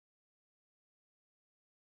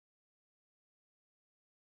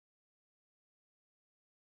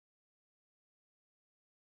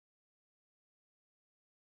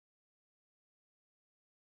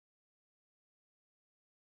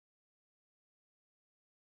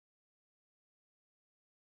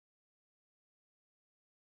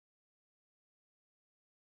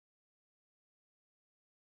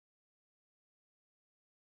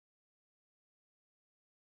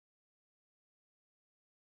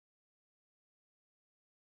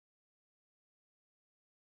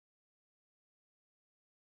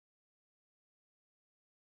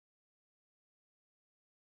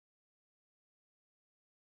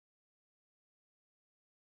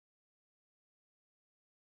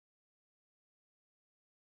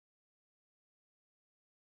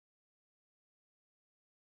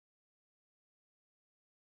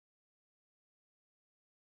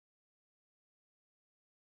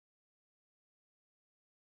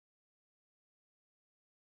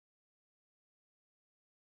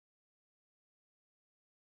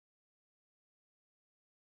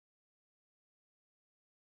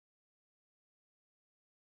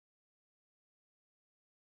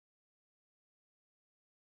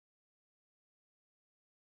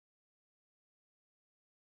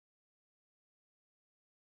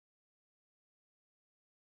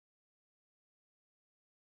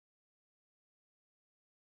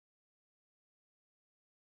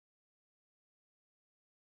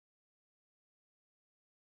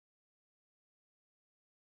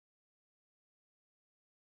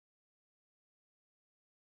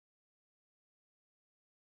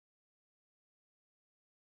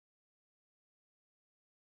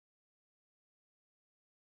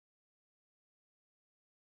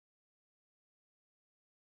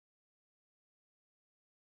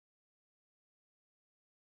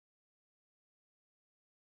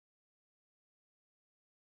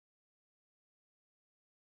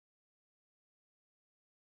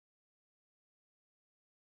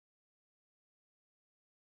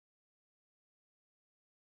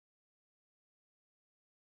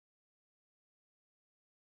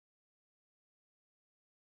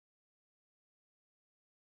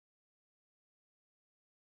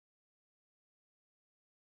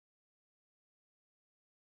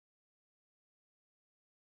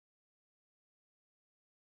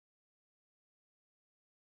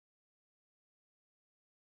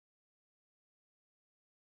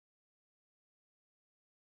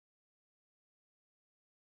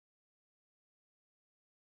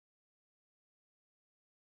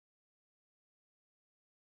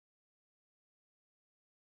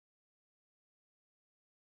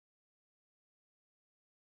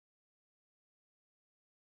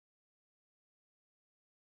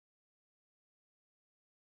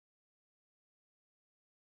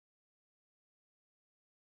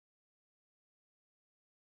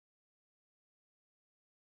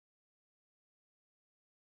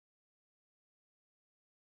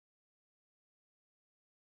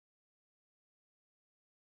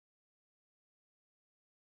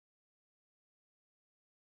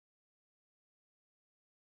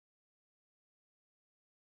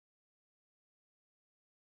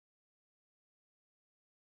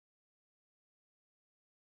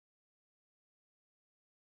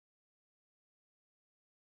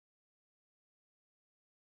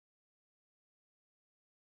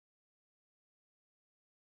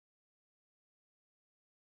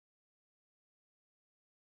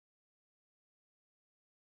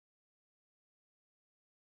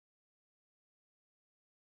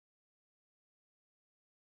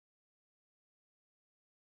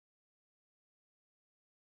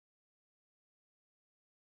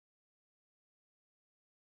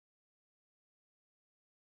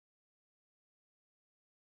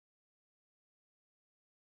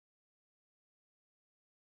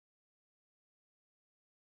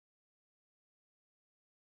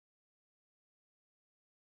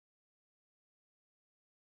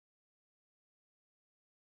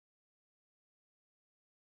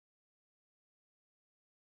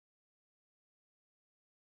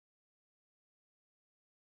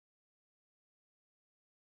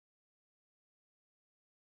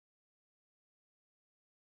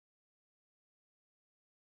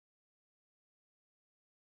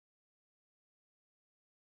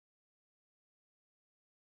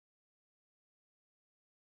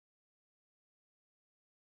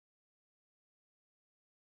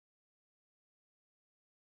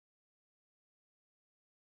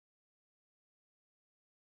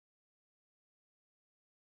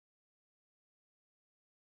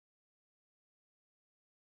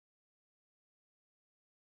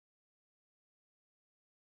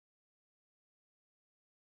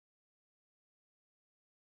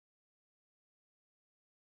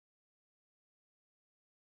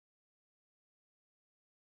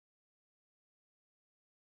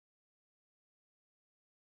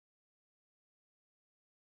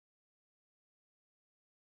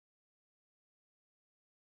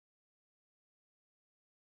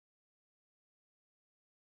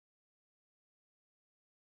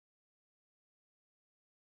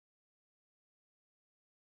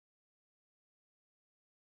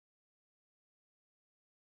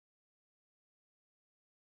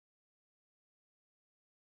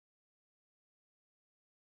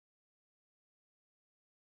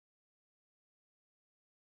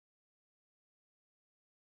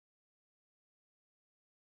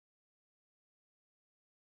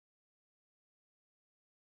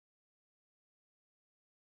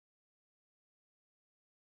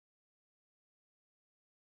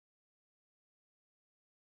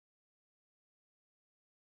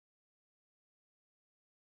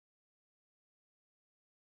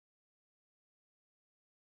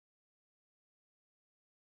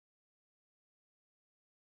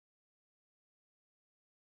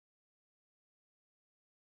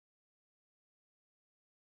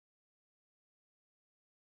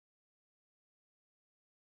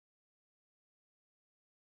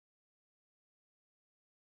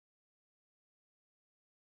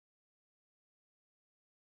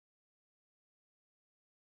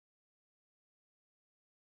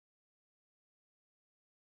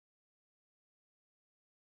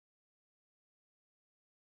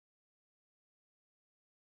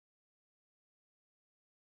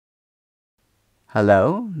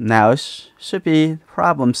Hello. Now should be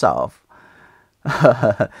problem solved.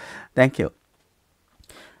 Thank you.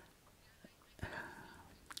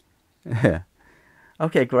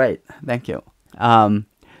 Okay, great. Thank you. Um,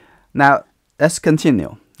 Now let's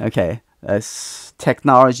continue. Okay, that's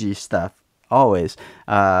technology stuff. Always.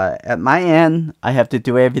 At my end, I have to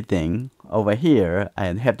do everything. Over here, I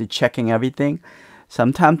have to checking everything.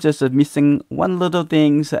 Sometimes just missing one little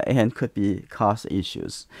things and could be cause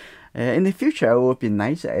issues. In the future, it would be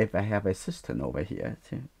nice if I have a assistant over here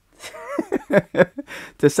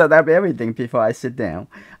to set up everything before I sit down.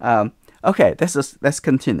 Okay, let's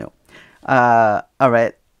continue. All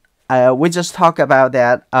right. We just talked about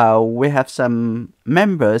that. We have some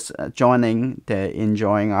members joining the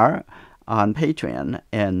Enjoying Art on Patreon,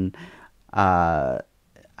 and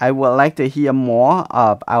I would like to hear more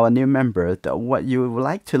of our new members, what you would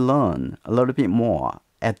like to learn a little bit more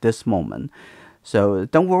at this moment. So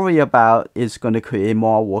don't worry about it's going to create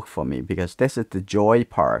more work for me because this is the joy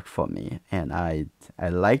part for me, and I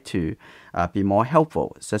like to be more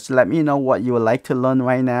helpful. Just let me know what you would like to learn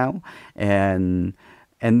right now, and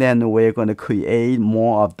then we're going to create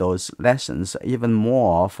more of those lessons, even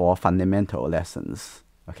more for fundamental lessons.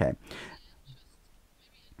 Okay.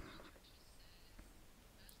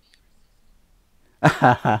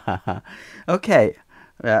 Okay.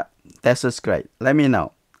 Yeah, this is great. Let me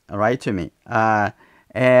know. Write to me.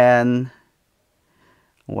 And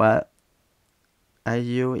what are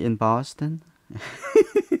you in Boston?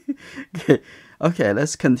 Okay. Okay,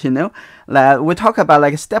 let's continue. We talk about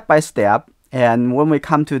like step by step. And when we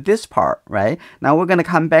come to this part, right? Now we're gonna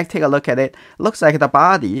come back, take a look at it. Looks like the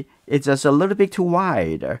body is just a little bit too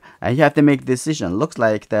wide, and you have to make a decision. Looks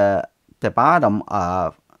like the bottom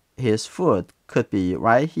of his foot could be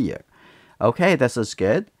right here. Okay, this is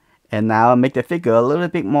good. And now make the figure a little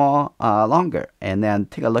bit more longer, and then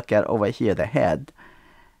take a look at over here the head.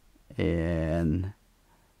 And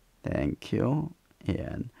thank you.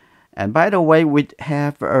 And by the way, we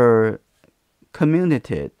have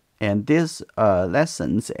community, and these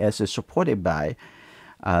lessons is supported by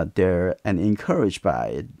there and encouraged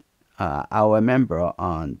by our member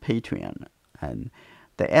on Patreon. And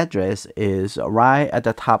the address is right at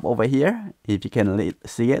the top over here. If you can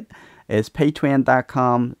see it, it's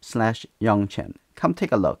patreon.com/Yong Come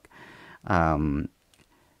take a look.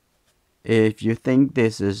 If you think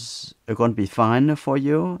this is going to be fun for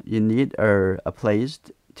you, you need a place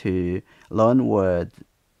to learn with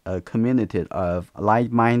a community of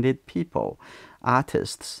like-minded people,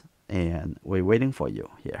 artists, and we're waiting for you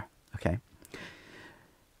here. Okay.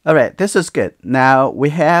 All right, this is good. Now we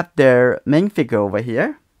have the main figure over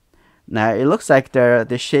here. Now it looks like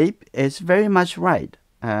the shape is very much right.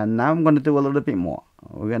 And now I'm going to do a little bit more.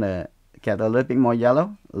 We're going to get a little bit more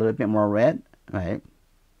yellow, a little bit more red, right?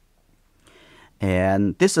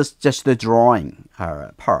 And this is just the drawing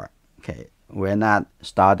part. Okay, we're not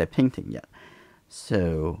started painting yet.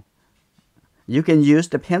 So you can use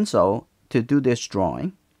the pencil to do this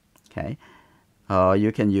drawing. Okay, or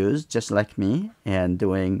you can use just like me and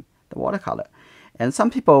doing the watercolor. And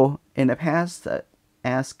some people in the past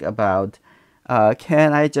ask about,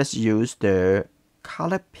 can I just use the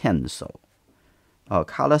color pencil or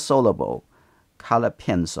color soluble color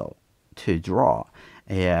pencil to draw,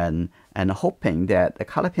 and hoping that the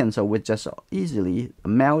color pencil would just easily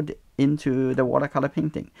melt into the watercolor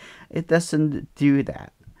painting. It doesn't do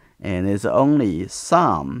that, and it's only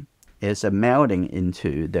some is melting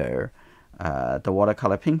into the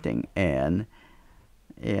watercolor painting, and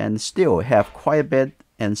still have quite a bit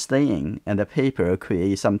and staying, and the paper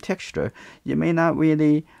creates some texture you may not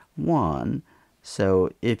really want. So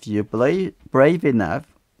if you brave enough,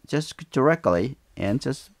 just directly and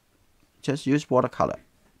just use watercolor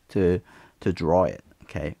to draw it.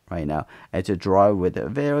 Okay, right now, and to draw with a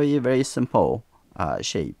very, very simple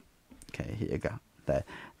shape. Okay, here you go.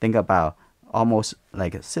 Think about almost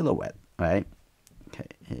like a silhouette, right? Okay,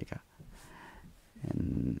 here you go.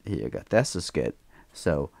 And here you go. This is good.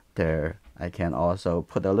 So there, I can also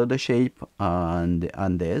put a little shape on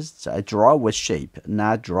this. So I draw with shape,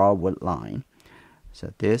 not draw with line.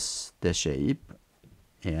 So this the shape,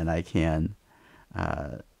 and I can.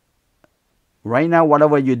 Right now,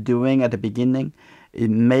 whatever you're doing at the beginning, it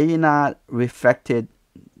may not reflect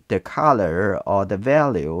the color or the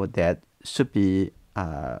value that should be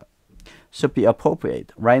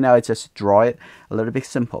appropriate. Right now, I just draw it a little bit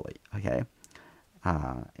simply. Okay.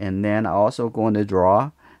 And then I'm also going to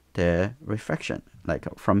draw the reflection, like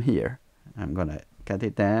from here. I'm going to cut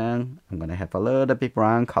it down. I'm going to have a little bit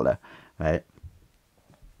brown color, right?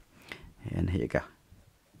 And here you go.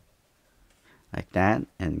 Like that,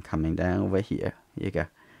 and coming down over here. Here you go.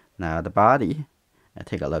 Now the body, and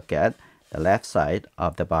take a look at the left side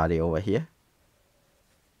of the body over here.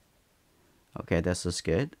 Okay, this is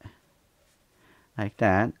good. Like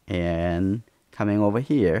that. And coming over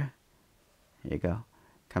here. Here you go.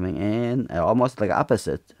 Coming in, almost like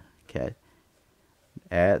opposite. Okay.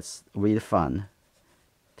 That's really fun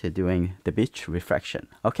to doing the beach reflection.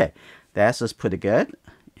 Okay, that's just pretty good.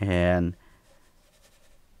 And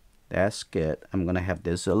that's good. I'm gonna have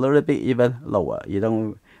this a little bit even lower. You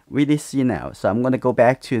don't really see now. So I'm gonna go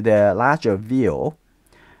back to the larger view.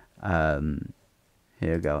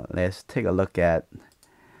 Here you go. Let's take a look at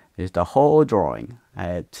the whole drawing.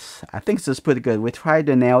 I think this is pretty good. We try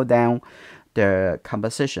to nail down the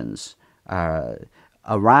compositions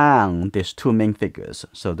around these two main figures.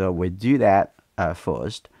 So that we do that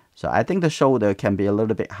first. So I think the shoulder can be a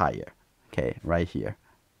little bit higher. Okay, right here.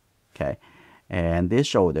 Okay, and this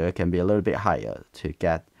shoulder can be a little bit higher to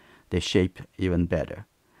get the shape even better.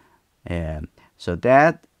 And so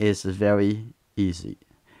that is very easy.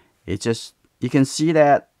 It's just, you can see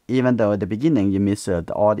that even though at the beginning you missed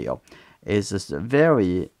the audio, it's just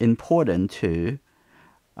very important to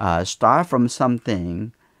start from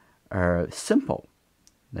something simple,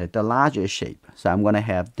 like the larger shape. So I'm going to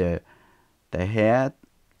have the head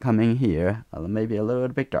coming here, maybe a little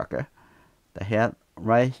bit darker. The head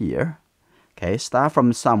right here. Okay, start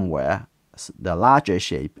from somewhere, the larger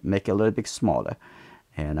shape, make it a little bit smaller.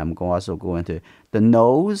 And I'm also going to, the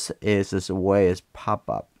nose is where it's pop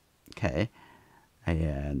up. Okay,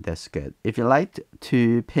 and that's good. If you like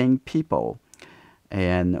to paint people,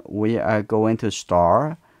 and we are going to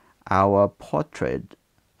start our portrait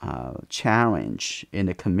challenge in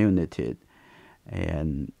the community,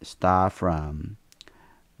 and start from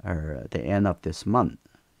the end of this month.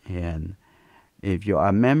 And if you are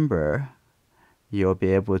a member, you'll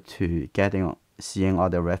be able to seeing all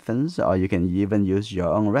the reference, or you can even use your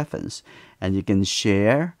own reference, and you can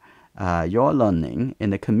share your learning in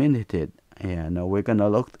the community. And we're gonna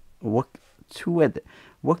work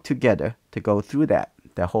together to go through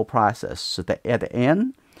the whole process, so that at the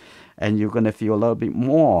end, and you're gonna feel a little bit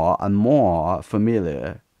more and more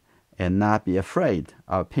familiar, and not be afraid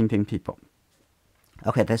of painting people.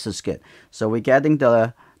 Okay, this is good. So we're getting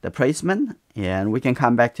the placement, and we can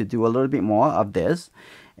come back to do a little bit more of this.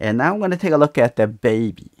 And now I'm going to take a look at the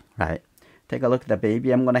baby, right? Take a look at the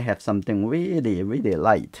baby. I'm going to have something really, really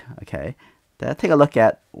light, okay? Then take a look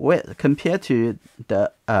at compared to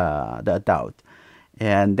the adult.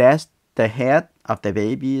 And that's the head of the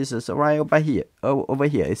baby is right over here. Over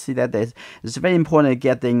here, you see that it's very important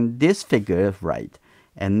getting this figure right.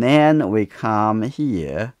 And then we come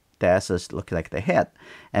here. That's just look like the head.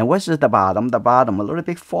 And what's the bottom? The bottom a little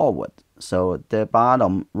bit forward. So the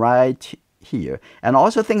bottom right here. And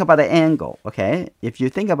also think about the angle, okay? If you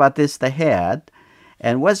think about this, the head,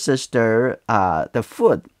 and what's this, the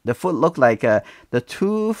foot? The foot look like the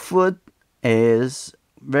 2 foot is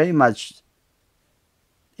very much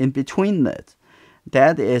in between it.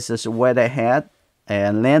 That is just where the head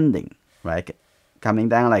and landing, right? Coming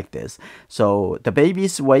down like this. So the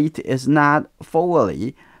baby's weight is not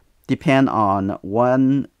fully depend on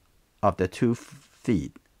one of the 2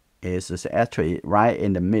 feet. Is actually right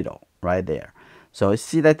in the middle, right there. So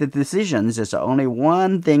see that the decisions is only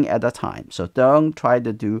one thing at a time. So don't try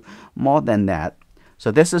to do more than that.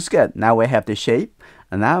 So this is good. Now we have the shape.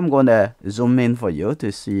 And now I'm going to zoom in for you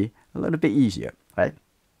to see a little bit easier, right?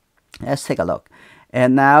 Let's take a look.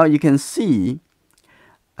 And now you can see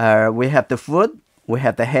we have the foot, we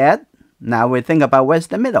have the head. Now we think about where's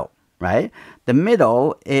the middle, right? The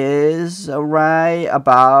middle is right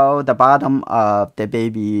about the bottom of the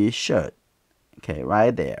baby shirt. Okay,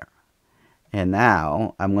 right there. And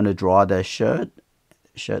now I'm going to draw the shirt.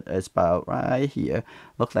 Shirt is about right here.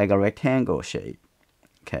 Looks like a rectangle shape.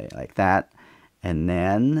 Okay, like that. And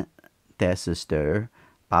then this is the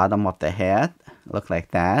bottom of the head. Look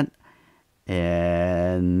like that.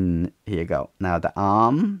 And here you go. Now the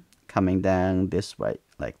arm coming down this way,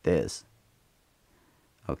 like this.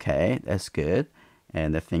 Okay, that's good.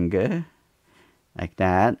 And the finger, like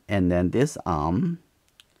that. And then this arm,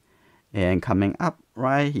 and coming up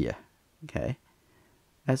right here. Okay,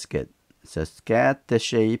 that's good. Just get the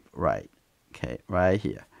shape right. Okay, right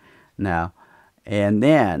here. Now, and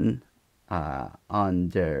then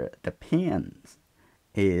under the pants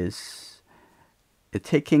is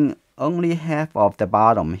taking only half of the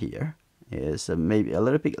bottom here. Is maybe a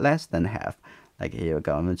little bit less than half. Like here we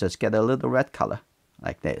go. I'm gonna just get a little red color.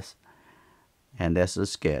 Like this, and this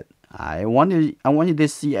is good. I want you to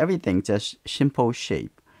see everything just simple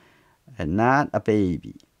shape, and not a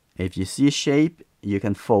baby. If you see shape, you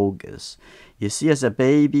can focus. You see as a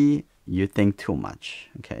baby, you think too much.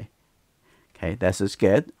 Okay, Okay, this is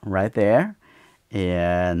good right there.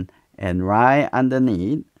 And right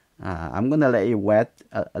underneath, I'm gonna let it wet,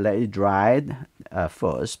 let it dry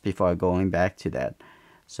first before going back to that.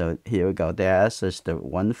 So here we go. There's just the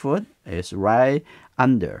 1 foot. It's right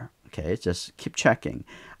under. Okay, just keep checking.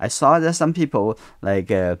 I saw that some people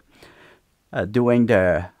like doing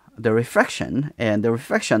the reflection, and the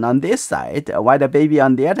reflection on this side while the baby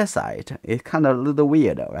on the other side. It's kind of a little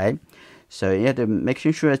weird, right? So you have to make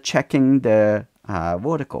sure checking the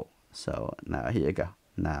vertical. So now here you go.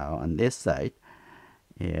 Now on this side,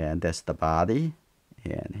 and that's the body,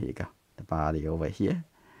 and here you go, the body over here,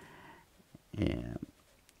 and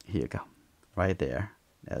here you go, right there.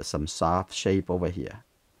 There's some soft shape over here.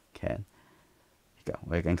 Okay, go.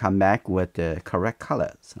 We can come back with the correct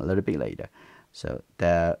colors a little bit later. So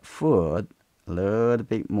the foot, a little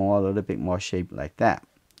bit more shape like that.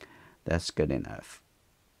 That's good enough.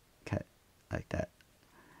 Okay, like that.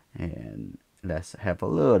 And let's have a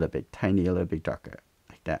little bit, a little bit darker,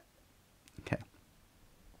 like that. Okay.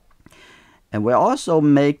 And we also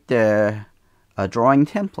make the drawing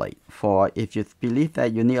template for if you believe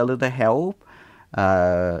that you need a little help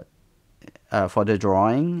for the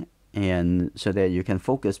drawing, and so that you can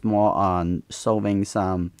focus more on solving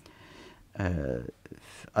some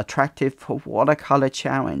attractive watercolor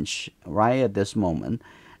challenge right at this moment,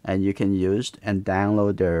 and you can use and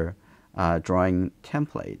download their drawing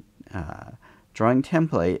template. Drawing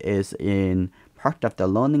template is in part of the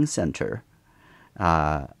learning center.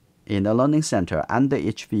 In the learning center under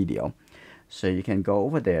each video, so you can go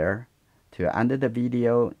over there to under the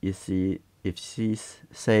video. You see if you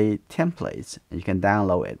say templates, you can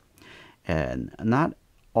download it. And not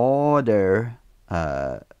all the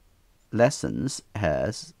lessons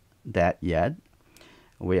has that yet.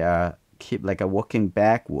 We are keep like a working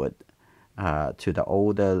backward to the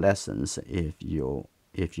older lessons. If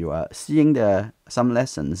you are seeing some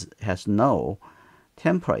lessons has no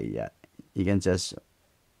template yet, you can just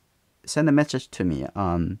send a message to me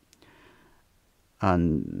on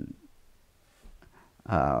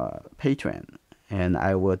Patreon, and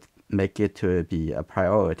I would make it to be a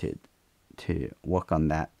priority to work on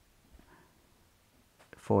that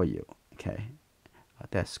for you. Okay,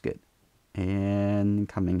 that's good. And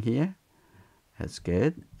coming here, that's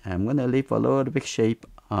good. I'm gonna leave a little bit shape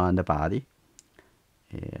on the body,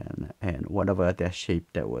 and whatever that shape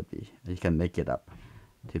that would be, you can make it up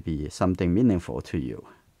to be something meaningful to you.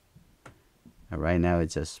 And right now,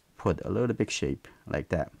 it's just put a little bit shape like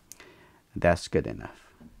that. That's good enough.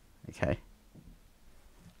 Okay.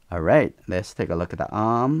 All right, let's take a look at the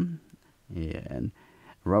arm. And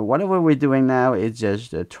whatever we're doing now is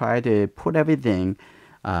just try to put everything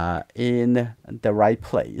in the right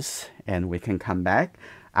place, and we can come back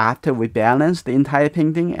after we balance the entire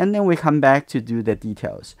painting, and then we come back to do the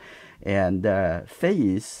details. And the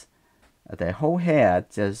face, the whole head,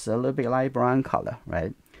 just a little bit light brown color,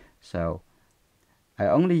 right? So I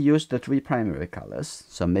only use the 3 primary colors,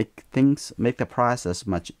 so make the process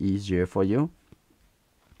much easier for you.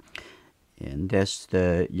 And that's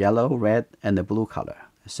the yellow, red, and the blue color.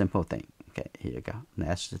 A simple thing. Okay, here you go.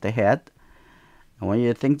 That's the head. And when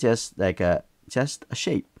you think just like just a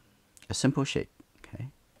shape, a simple shape, okay,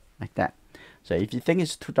 like that. So if you think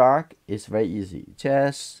it's too dark, it's very easy.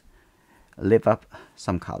 Just lift up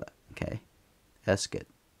some color. Okay, that's good.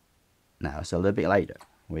 Now it's a little bit lighter.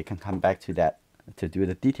 We can come back to that to do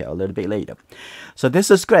the detail a little bit later. So this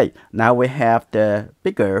is great. Now we have the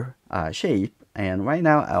bigger shape, and right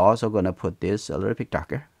now I'm also gonna put this a little bit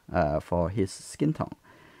darker for his skin tone.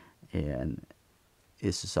 And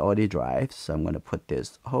it's already dry, so I'm gonna put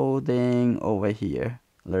this whole thing over here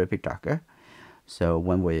a little bit darker. So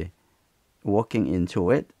when we're walking into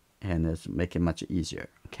it, and it's make it much easier.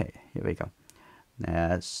 Okay, here we go.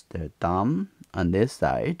 That's the thumb on this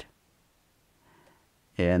side.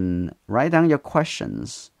 And write down your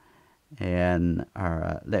questions, and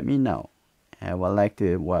let me know. I'd like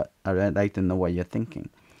to know what you're thinking.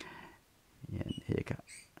 And here you go.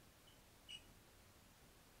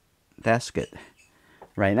 That's good.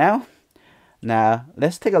 Right now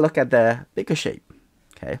let's take a look at the bigger shape.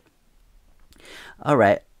 Okay. All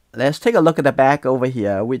right. Let's take a look at the back over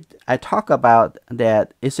here. I talk about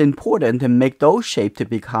that it's important to make those shapes to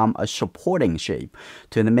become a supporting shape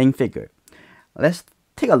to the main figure. Let's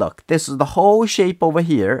take a look. This is the whole shape over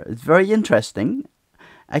here. It's very interesting.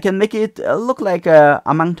 I can make it look like a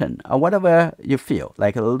mountain, or whatever you feel,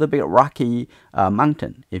 like a little bit rocky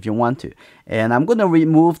mountain if you want to. And I'm going to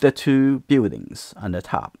remove the 2 buildings on the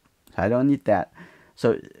top. I don't need that.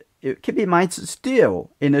 So keep in mind,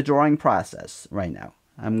 still in the drawing process right now.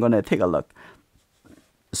 I'm going to take a look.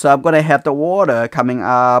 So I'm going to have the water coming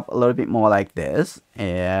up a little bit more like this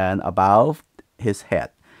and above his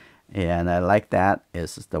head. And I like that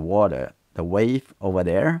is the water, the wave over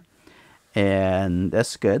there. And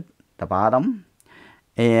that's good, the bottom.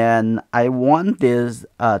 And I want this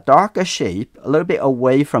darker shape a little bit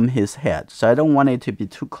away from his head. So I don't want it to be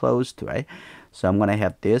too close to it. So I'm going to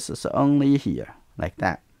have this is only here, like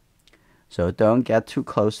that. So don't get too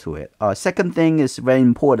close to it. Second thing is very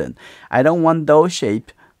important. I don't want those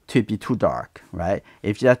shapes to be too dark, right?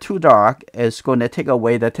 If they're too dark, it's going to take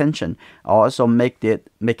away the attention. Also make it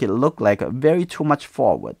look like very too much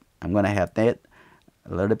forward. I'm going to have that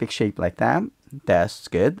a little bit shape like that. That's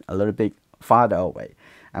good. A little bit farther away.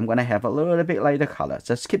 I'm going to have a little bit lighter color.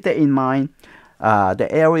 Just keep that in mind. The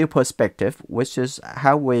aerial perspective, which is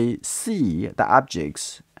how we see the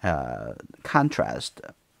objects, contrast,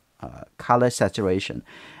 color saturation,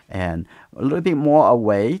 and a little bit more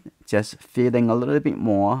away, just feeling a little bit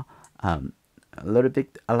more, a little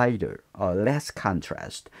bit lighter or less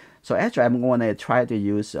contrast. So actually, I'm going to try to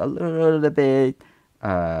use a little bit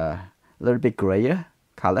grayer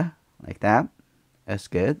color like that. That's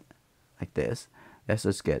good, like this. That's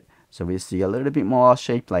just good. So we see a little bit more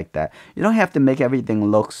shape like that. You don't have to make everything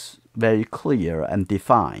looks very clear and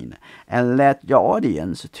defined, and let your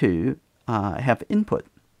audience to have input.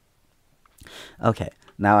 Okay,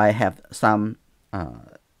 now I have some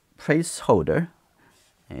placeholder,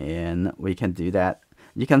 and we can do that.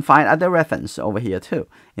 You can find other reference over here too,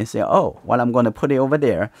 and say, oh, well, I'm going to put it over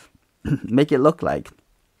there, make it look like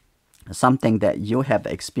something that you have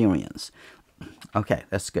experienced. Okay,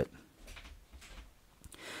 that's good.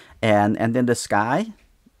 And then the sky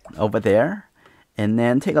over there, and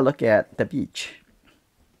then take a look at the beach.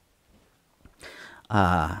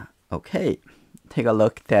 Okay, take a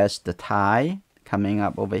look. There's the tide coming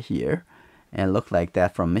up over here, and look like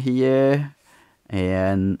that from here,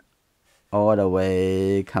 and all the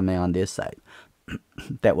way coming on this side.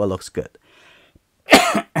 That one looks good.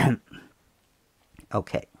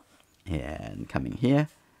 Okay, and coming here,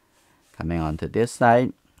 coming onto this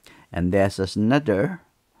side, and there's another.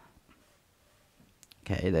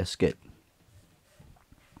 Okay, that's good.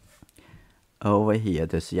 Over here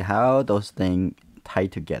to see how those things tie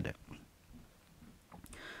together.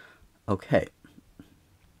 Okay,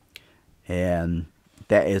 and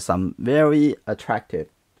there is some very attractive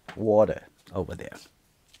water over there.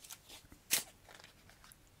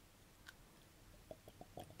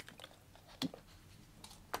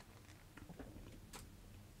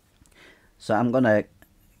 So I'm gonna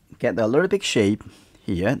get a little bit shape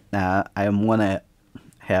here. Now I'm gonna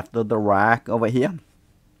have the rack over here.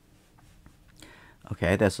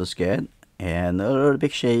 Okay, that's just good. And a little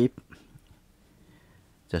bit shape.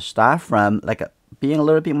 Just start from like being a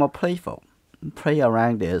little bit more playful. Play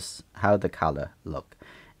around this, how the color look.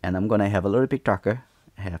 And I'm gonna have a little bit darker.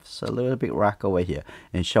 Have a little bit rock over here,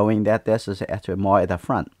 and showing that this is actually more at the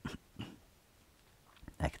front.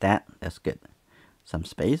 Like that. That's good. Some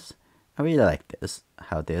space. I really like this,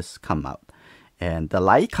 how this come out. And the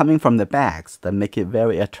light coming from the backs that make it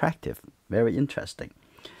very attractive, very interesting.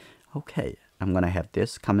 Okay, I'm gonna have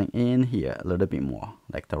this coming in here a little bit more,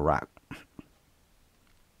 like the rock.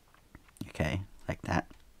 Okay, like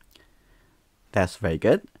that. That's very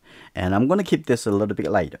good. And I'm gonna keep this a little bit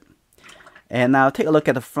lighter. And now take a look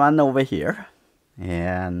at the front over here,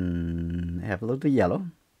 and have a little bit yellow.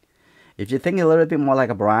 If you think a little bit more like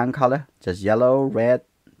a brown color, just yellow, red,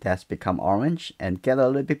 that's become orange, and get a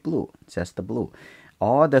little bit blue, just the blue.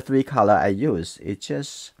 All the three color I use, it's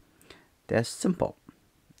just, that's simple.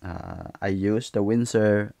 I use the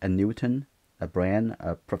Winsor & Newton, a brand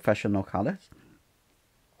of professional colors.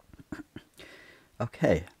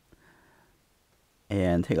 Okay,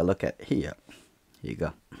 and take a look at here. Here you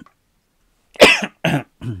go.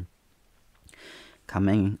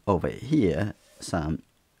 Coming over here, some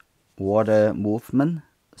water movement,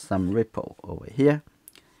 some ripple over here.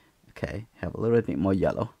 Okay, have a little bit more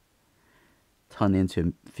yellow. Turn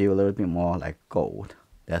into feel a little bit more like gold.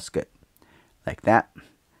 That's good. Like that.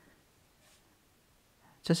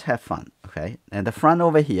 Just have fun, okay? And the front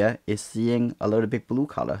over here is seeing a little bit blue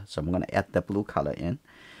color, so I'm gonna add the blue color in,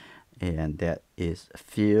 and that is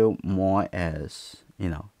feel more as, you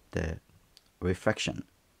know, the reflection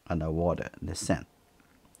on the water, the sand.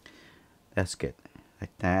 That's good,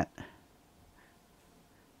 like that.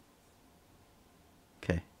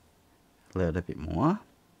 Okay, a little bit more,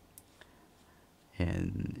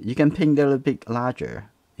 and you can paint a little bit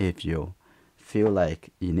larger if you feel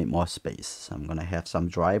like you need more space. So I'm gonna have some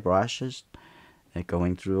dry brushes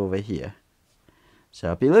going through over here.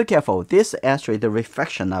 So be a little careful. This is actually the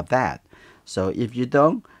reflection of that. So if you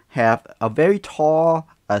don't have a very tall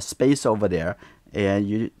space over there, and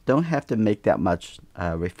you don't have to make that much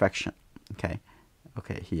reflection. Okay,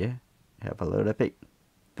 here have a little bit.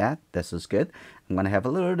 This is good. I'm gonna have a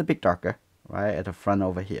little bit darker right at the front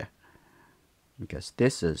over here, because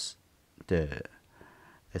this is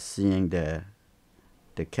seeing the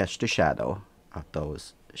catch the shadow of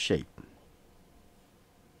those shape.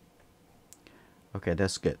 Okay,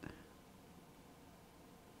 that's good.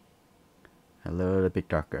 A little bit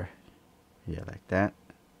darker here, like that.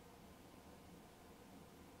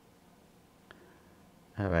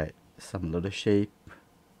 Alright, some little shape.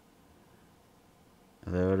 A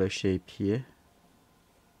little shape here.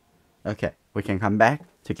 Okay, we can come back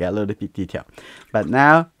to get a little bit detail. But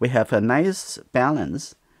now we have a nice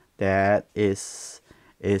balance that this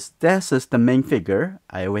is the main figure.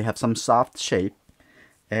 We have some soft shape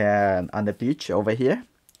and on the beach over here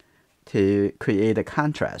to create a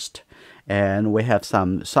contrast. And we have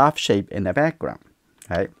some soft shape in the background.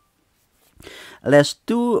 Right? Let's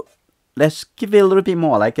give it a little bit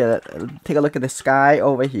more. Like take a look at the sky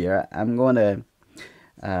over here. I'm gonna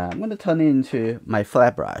turn it into my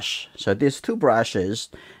flat brush. So these two brushes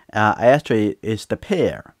actually is the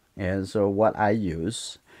pair, and so what I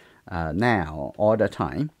use now all the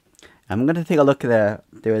time. I'm gonna take a look at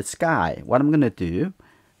the sky. What I'm gonna do,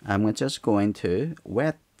 I'm just going to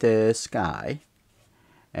wet the sky,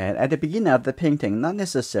 and at the beginning of the painting, not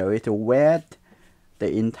necessary to wet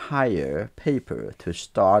the entire paper to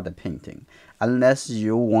start the painting, unless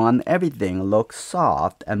you want everything look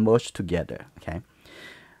soft and mushed together. Okay.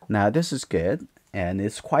 Now this is good, and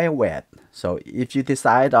it's quite wet. So if you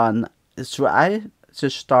decide on should I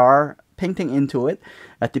just start painting into it,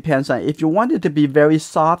 it depends on if you want it to be very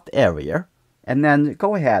soft area, and then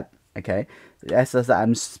go ahead. Okay, as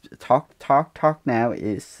I'm talk now,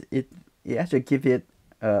 it actually give it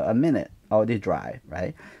a minute already dry,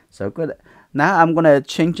 right? So good. Now I'm gonna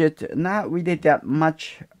change it. Not really that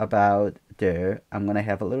much about there. I'm gonna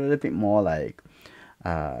have a little bit more like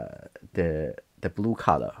the blue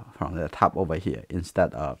color from the top over here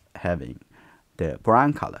instead of having the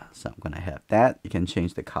brown color. So I'm gonna have that. You can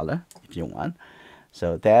change the color if you want.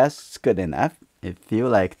 So that's good enough. It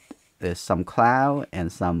feels like there's some cloud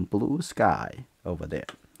and some blue sky over there.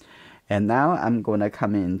 And now I'm gonna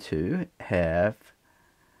come in to have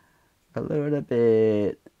a little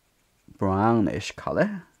bit brownish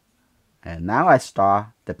color. And now I start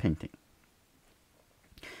the painting.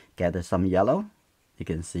 Gather some yellow. You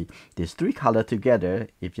can see these three colors together.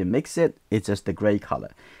 If you mix it, it's just the gray color.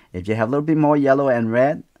 If you have a little bit more yellow and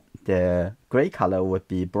red, the gray color would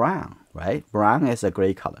be brown, right? Brown is a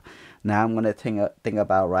gray color. Now I'm gonna think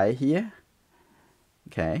about right here.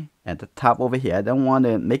 Okay, at the top over here, I don't want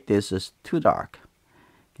to make this just too dark.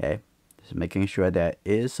 Okay, just making sure that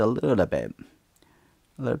it's a little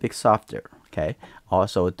bit softer. Okay,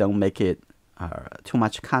 also don't make it too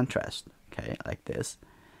much contrast. Okay, like this.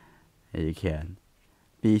 You can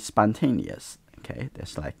be spontaneous. Okay,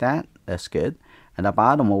 just like that. That's good. And the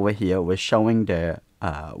bottom over here, we're showing the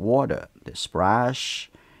water, the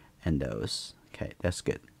splash, and those. Okay, that's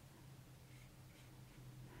good.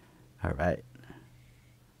 All right.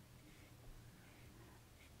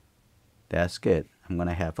 That's good. I'm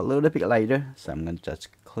gonna have a little bit later, so I'm gonna just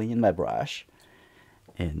clean my brush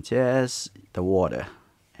and just the water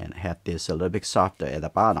and have this a little bit softer at the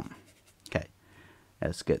bottom. Okay,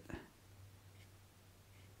 that's good.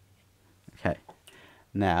 Okay,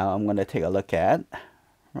 now I'm gonna take a look at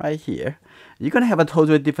right here. You're gonna have a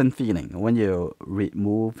totally different feeling when you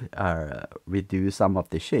remove or reduce some of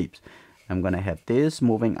the shapes. I'm gonna have this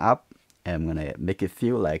moving up, and I'm gonna make it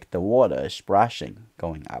feel like the water is splashing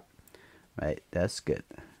going up. Right, that's good.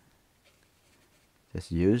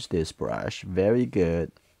 Just use this brush. Very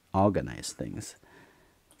good. Organize things.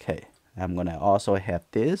 Okay, I'm gonna also have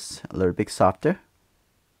this a little bit softer.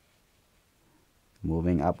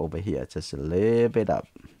 Moving up over here, just a little bit up.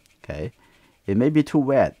 Okay, it may be too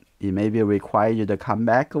wet. It may be require you to come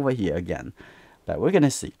back over here again, but we're gonna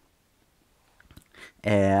see.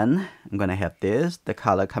 And I'm gonna have this, the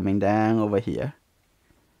color coming down over here.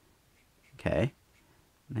 Okay,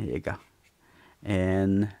 there you go.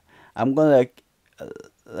 And I'm gonna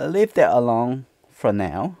leave that alone for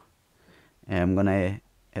now, and I'm gonna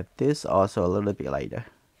have this also a little bit later,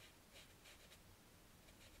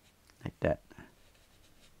 like that.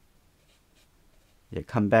 Yeah,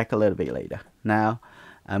 come back a little bit later. Now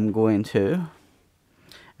I'm going to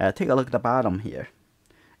take a look at the bottom here.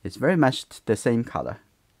 It's very much the same color,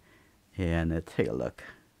 and take a look.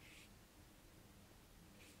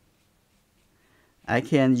 I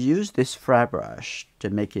can use this flat brush to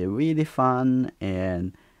make it really fun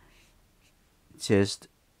and just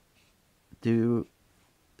do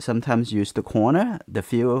sometimes use the corner, the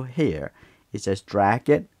fill here. You just drag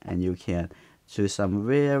it, and you can do some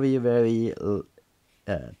very, very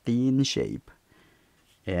thin shape.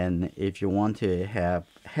 And if you want to have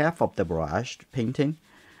half of the brush painting,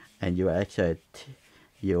 and you actually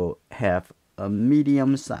you have a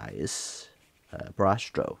medium size brush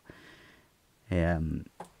stroke, and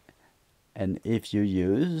if you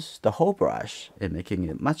use the whole brush and making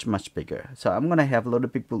it much, much bigger. So I'm gonna have a little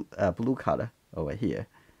bit blue color over here.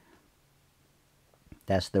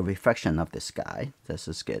 That's the reflection of the sky. This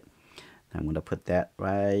is good. I'm gonna put that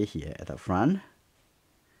right here at the front,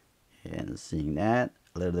 and seeing that,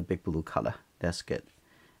 a little bit blue color. That's good.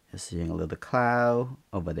 And seeing a little cloud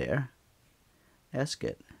over there. That's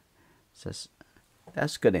good. So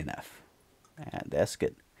that's good enough. And that's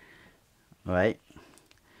good. All right.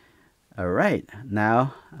 All right.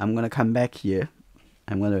 Now I'm gonna come back here.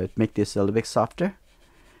 I'm gonna make this a little bit softer.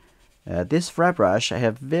 This flat brush I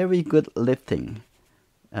have very good lifting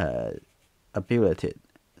ability.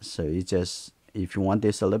 So you just, if you want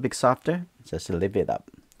this a little bit softer, just lift it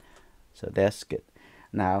up. So that's good.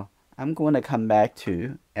 Now I'm going to come back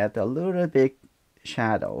to add a little bit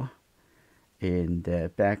shadow in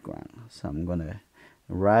the background. So I'm going to,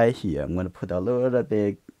 right here, I'm going to put a little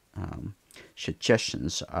bit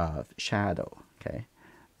suggestions of shadow. Okay,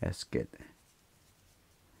 that's good.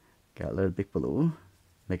 Got a little bit blue,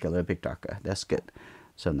 make it a little bit darker. That's good.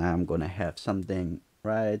 So now I'm going to have something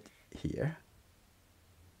right here.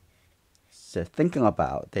 So thinking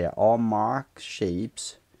about, they're all marked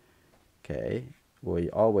shapes. Okay, we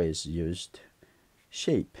always used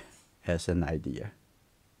shape as an idea.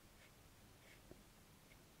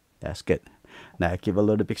 That's good. Now give a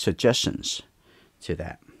little bit suggestions to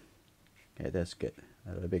that. Okay, that's good.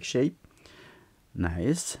 A little bit shape.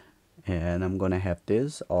 Nice. And I'm gonna have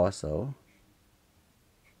this also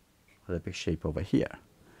a little bit shape over here.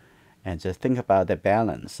 And just think about the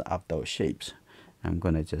balance of those shapes. I'm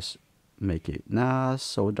gonna just make it not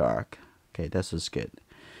so dark. Okay, this is good.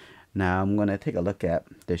 Now I'm gonna take a look at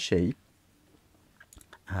the shape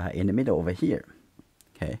in the middle over here.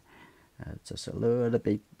 Okay, just a little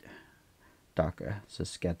bit darker.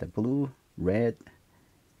 Just get the blue, red,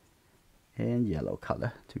 and yellow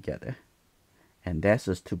color together. And that's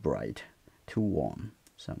just too bright, too warm.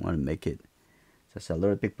 So I'm gonna make it just a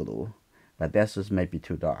little bit blue, but that's just maybe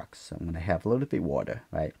too dark. So I'm gonna have a little bit water,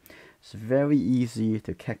 right? It's very easy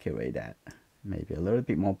to calculate that. Maybe a little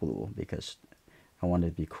bit more blue because I want it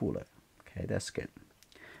to be cooler. Okay, that's good.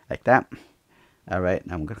 Like that. All right,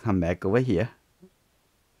 now I'm gonna come back over here.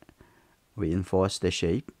 Reinforce the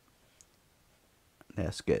shape.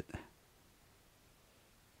 That's good.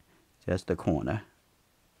 Just the corner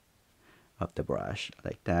of the brush,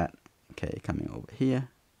 like that. Okay, coming over here.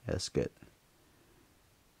 That's good.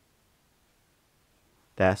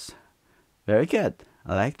 That's very good.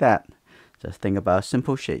 I like that. Just think about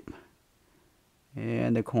simple shape.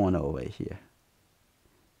 And the corner over here.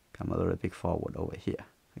 Come a little bit forward over here.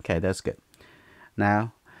 Okay, that's good.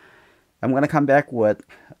 Now, I'm going to come back with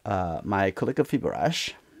my calligraphy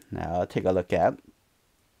brush. Now, I'll take a look at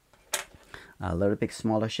a little bit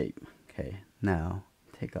smaller shape. Okay, now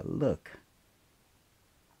take a look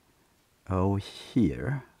over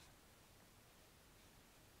here.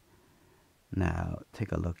 Now,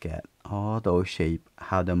 take a look at all those shapes,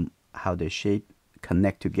 how the shape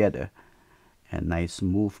connect together. And nice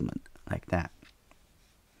movement like that.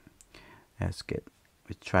 That's good.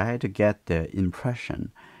 We try to get the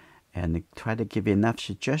impression and try to give enough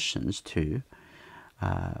suggestions to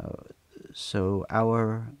so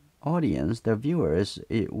our audience, the viewers,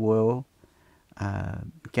 it will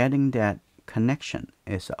getting that connection.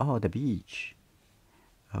 Is, oh, the beach,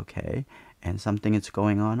 okay, and something is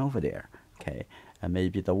going on over there, okay, and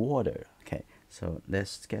maybe the water, okay. So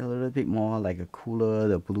let's get a little bit more like a cooler,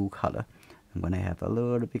 the blue color. I'm gonna have a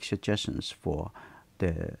little bit suggestions for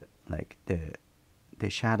the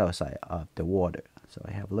shadow side of the water. So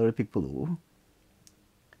I have a little bit blue.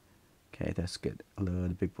 Okay, that's good. A little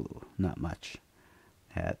bit blue, not much.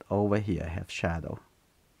 And over here I have shadow,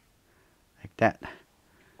 like that.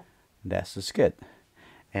 That's just good.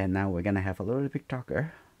 And now we're gonna have a little bit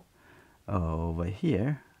darker over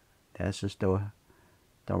here. That's just the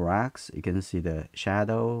rocks. You can see the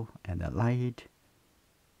shadow and the light.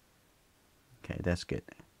 Okay, that's good.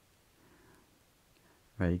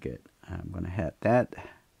 Very good. I'm gonna have that.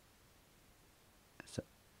 So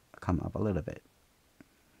come up a little bit.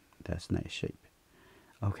 That's nice shape.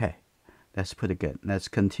 Okay, that's pretty good. Let's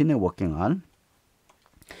continue working on.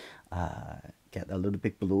 Get a little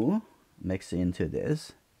bit blue, mix into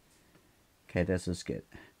this. Okay, this is good.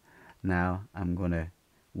 Now I'm gonna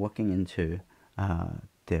working into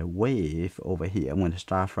the wave over here. I'm going to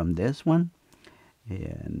start from this one,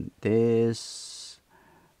 and this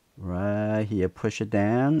right here, push it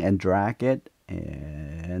down and drag it,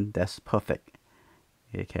 and that's perfect.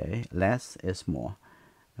 Okay, less is more.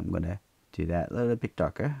 I'm gonna do that a little bit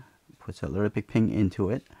darker, put a little bit pink into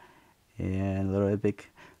it, and a little bit,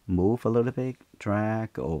 move a little bit,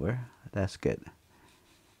 drag over. That's good.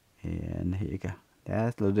 And here you go.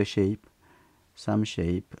 That's a little shape, some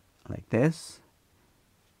shape like this.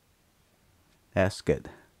 That's good.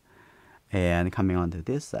 And coming onto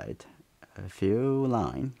this side, a few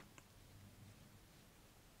lines.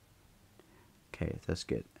 Okay, that's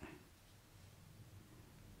good.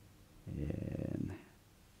 And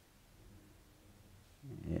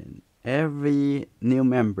every new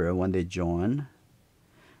member, when they join,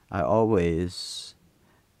 I always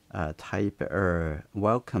type a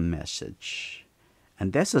welcome message.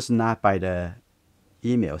 And this is not by the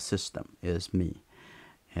email system, it's me.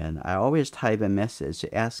 And I always type a message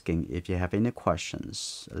asking if you have any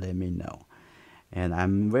questions, let me know. And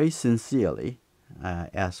I'm very sincerely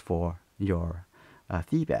ask for your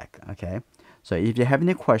feedback, okay? So if you have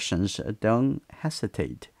any questions, don't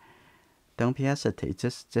hesitate. Don't be hesitate.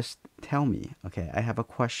 Just tell me, okay? I have a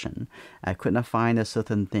question. I could not find a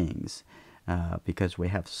certain things because we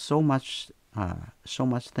have so much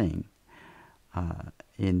thing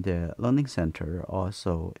in the learning center,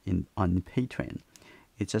 also on Patreon.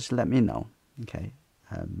 It just let me know, okay?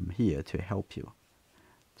 I'm here to help you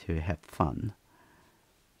to have fun.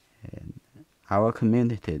 And our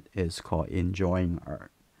community is called Enjoying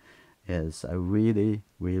Art. We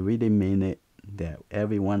really mean it that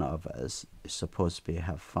every one of us is supposed to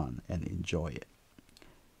have fun and enjoy it.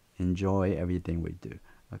 Enjoy everything we do.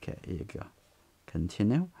 Okay, here you go.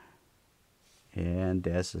 Continue. And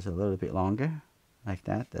this is a little bit longer, like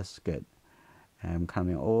that. That's good. I'm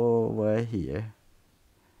coming over here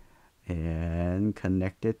and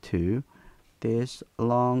connect it to this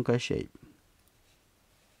longer shape.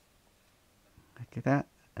 Like that.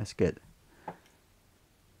 That's good.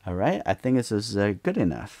 Alright, I think this is good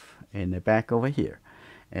enough. In the back over here.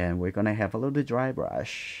 And we're going to have a little dry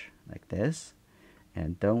brush like this.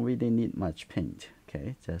 And don't really need much paint.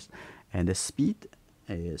 Okay, and the speed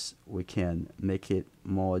is we can make it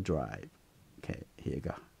more dry. Okay, here you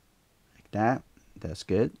go. Like that. That's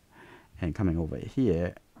good. And coming over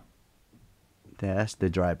here, that's the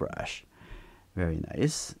dry brush. Very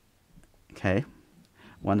nice. Okay,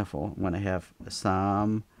 wonderful. I'm going to have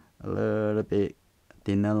a little bit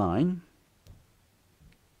thinner line.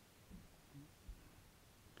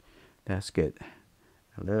 That's good.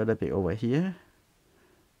 A little bit over here.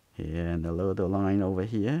 And a little line over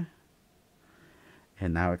here.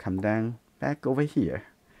 And now I come down back over here.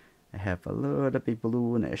 I have a little bit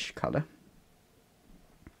bluish color.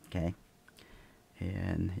 Okay.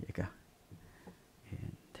 And here you go.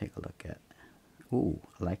 And take a look at. Ooh,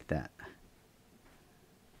 I like that.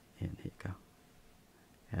 And here you go.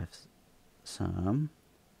 Have some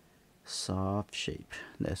soft shape.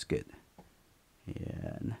 That's good.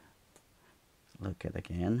 And look at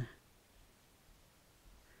again.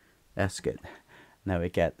 That's good. Now we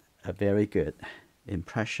get a very good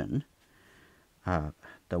impression of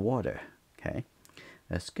the water. Okay,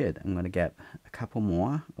 that's good. I'm gonna get a couple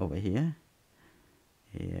more over here,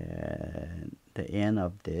 and the end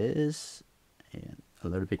of this, and a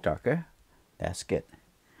little bit darker. That's good.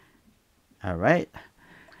 All right.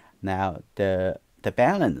 Now the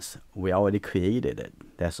balance, we already created it.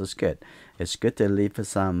 That's just good. It's good to leave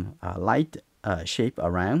some light shape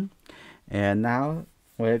around. And now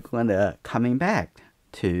we're going to coming back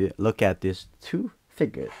to look at these two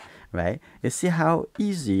figures, right? You see how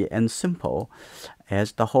easy and simple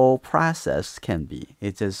as the whole process can be.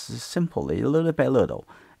 It's just simply little by little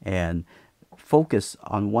and focus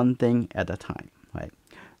on one thing at a time, right?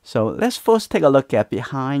 So let's first take a look at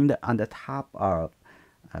behind on the top of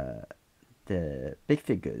the big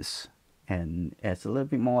figures, and it's a little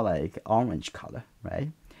bit more like orange color,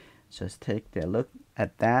 right? Just take a look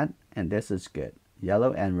at that, and this is good.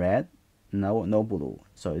 Yellow and red, no blue,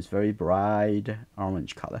 so it's very bright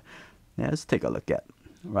orange color. Let's take a look at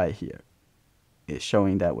right here. It's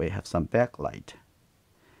showing that we have some backlight.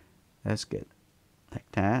 That's good, like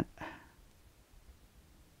that.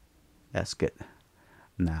 That's good.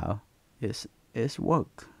 Now it's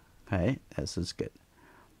work. Okay, this is good.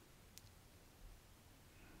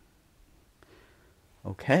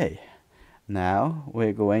 Okay, now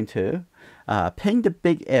we're going to paint the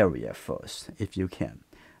big area first, if you can.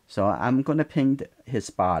 So I'm going to paint his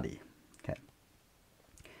body. Okay,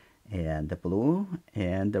 and the blue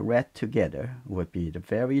and the red together would be the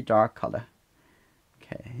very dark color.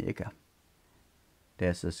 Okay, here you go.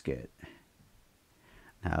 This is good.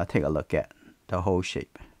 Now take a look at the whole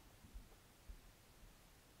shape.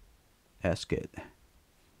 That's good.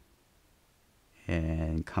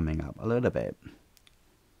 And coming up a little bit.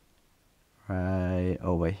 Right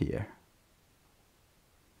over here.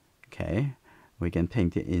 Okay, we can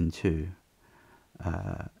paint it into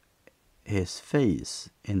his face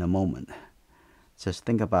in a moment. Just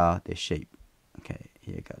think about the shape. Okay,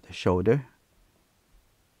 here you go, the shoulder.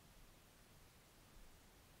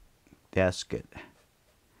 That's good.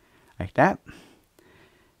 Like that.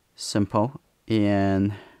 Simple.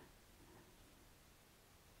 And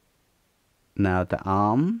now the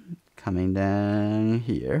arm coming down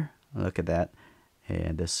here. Look at that.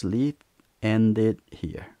 And the sleeve ended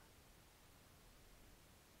here.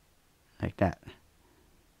 Like that.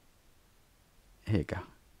 Here you go.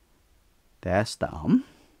 That's the arm.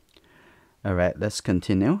 Alright, let's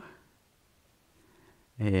continue.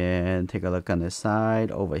 And take a look on the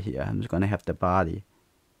side over here. I'm just going to have the body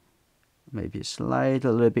maybe slide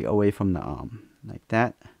a little bit away from the arm. Like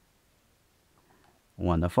that.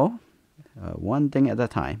 Wonderful. One thing at a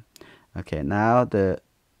time. Okay, now the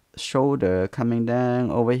shoulder coming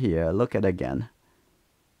down over here. Look at it again.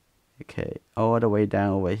 Okay, all the way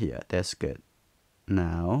down over here. That's good.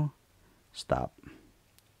 Now, stop.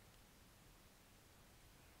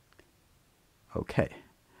 Okay.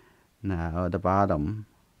 Now the bottom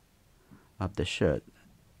of the shirt.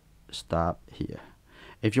 Stop here.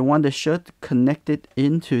 If you want the shirt connected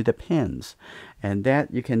into the pants, and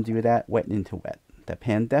that you can do that wet into wet. The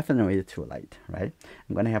pen definitely is too light, right?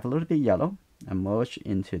 I'm going to have a little bit yellow and merge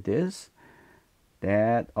into this.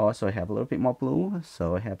 That also have a little bit more blue,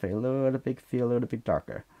 so have a little bit, feel a little bit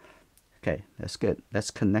darker. Okay, that's good. Let's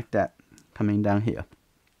connect that coming down here.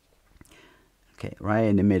 Okay, right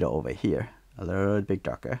in the middle over here, a little bit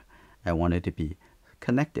darker. I want it to be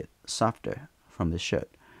connected, softer from the shirt.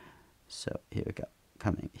 So here we go.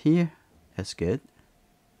 Coming here, that's good.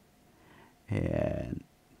 And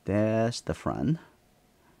that's the front.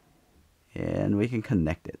 And we can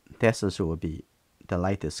connect it. This also will be the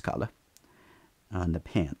lightest color on the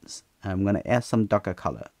pants. I'm going to add some darker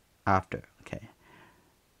color after. Okay,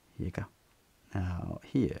 here you go. Now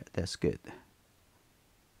here, that's good.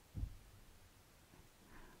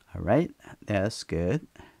 Alright, that's good.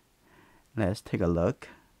 Let's take a look.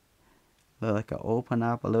 Look, I'll open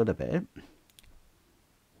up a little bit.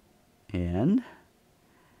 And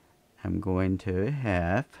I'm going to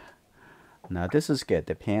have, now this is good,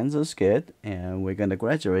 the pants is good, and we're going to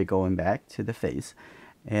gradually going back to the face.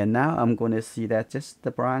 And now I'm going to see that just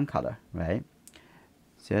the brown color, right?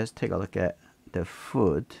 Just take a look at the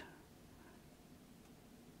foot.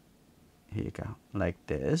 Here you go, like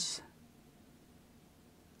this.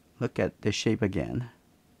 Look at the shape again.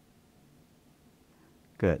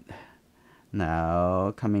 Good.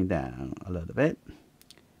 Now coming down a little bit.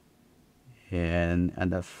 And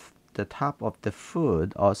the top of the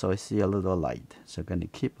foot also I see a little light. So I'm going to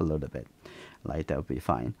keep a little bit light, that will be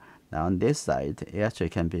fine. Now on this side, it actually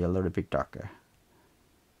can be a little bit darker.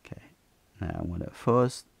 Okay. Now I'm going to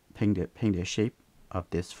first paint the shape of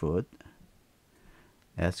this foot.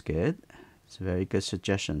 That's good. It's very good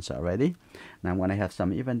suggestions already. Now I'm going to have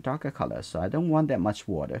some even darker colors. So I don't want that much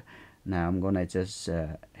water. Now I'm going to just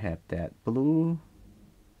have that blue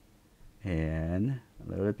and a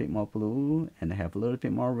little bit more blue and have a little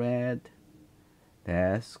bit more red.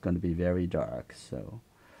 That's going to be very dark. So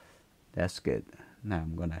that's good. Now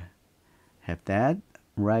I'm going to have that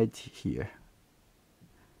right here.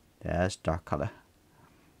 That's dark color.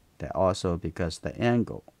 That also because the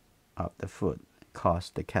angle of the foot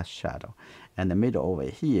caused the cast shadow. And the middle over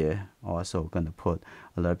here also going to put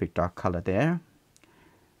a little bit dark color there.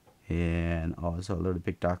 And also a little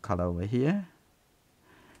bit dark color over here.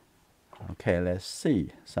 Okay, let's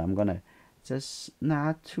see. So I'm gonna just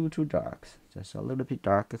not too dark, just a little bit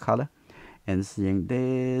darker color. And seeing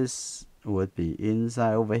this would be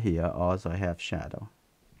inside over here also have shadow.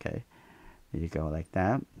 Okay, here you go like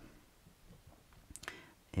that.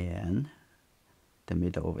 And the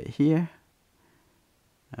middle over here.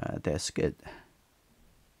 That's good.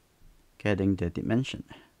 Getting the dimension.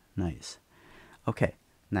 Nice. Okay.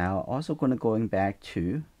 Now also going back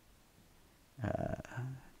to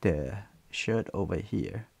the shirt over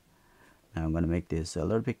here. Now I'm going to make this a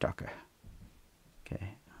little bit darker.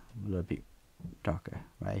 Okay, a little bit darker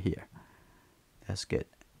right here. That's good.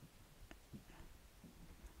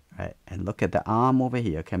 Right, and look at the arm over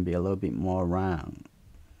here, can be a little bit more round.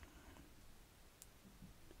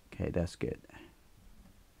 Okay, that's good.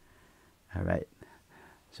 All right,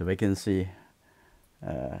 so we can see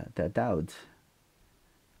the doubt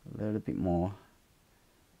a little bit more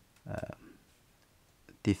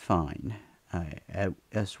define.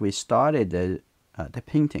 As we started the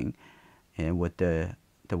painting and with the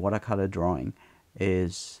watercolor drawing,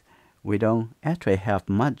 is we don't actually have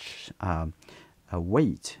much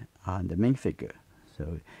weight on the main figure,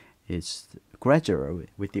 so it's gradual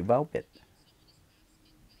we develop it.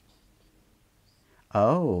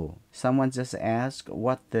 Oh, someone just asked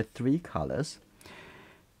what the three colors.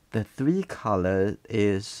 The three color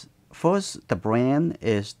is, first, the brand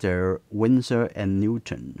is the Winsor and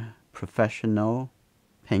Newton professional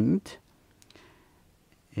paint.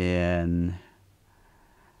 And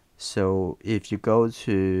so if you go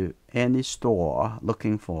to any store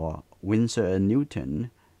looking for Winsor and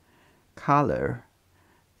Newton color,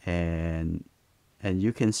 and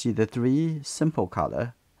you can see the three simple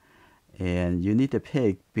color, and you need to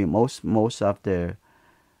pick. Most of the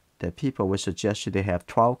people will suggest you they have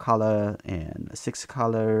 12 color and 6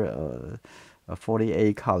 color,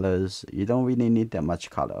 48 colors. You don't really need that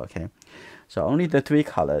much color, okay? So only the three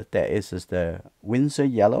color that is the Winsor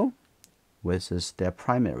yellow, which is their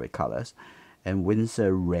primary colors, and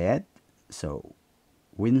Winsor red. So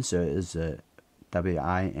Winsor is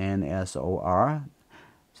WINSOR.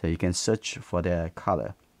 So you can search for their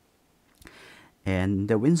color. And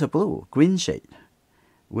the Winsor blue, green shade.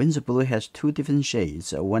 Winsor blue has two different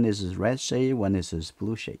shades. One is red shade, one is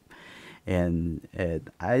blue shade. And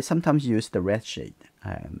I sometimes use the red shade,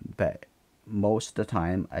 but most of the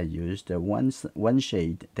time I use the one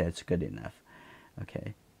shade that's good enough.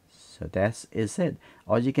 Okay, so that is it.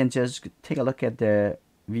 Or you can just take a look at the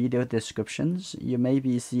video descriptions. You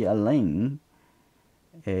maybe see a link.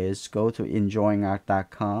 Is go to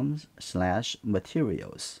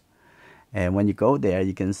enjoyingart.com/materials. And when you go there,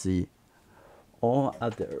 you can see all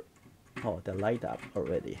other, the light up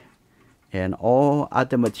already, and all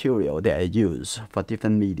other material that I use for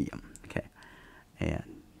different medium. Okay, and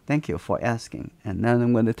thank you for asking. And now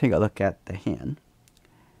I'm going to take a look at the hand.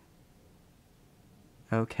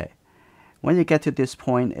 Okay, when you get to this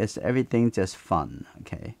point, is everything just fun?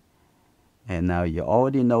 Okay, and now you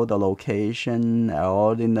already know the location. I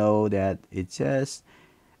already know that it's just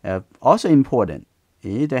also important.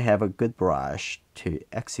 You need to have a good brush to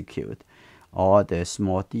execute all the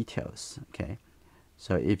small details. Okay,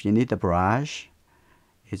 so if you need the brush,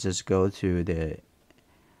 you just go to the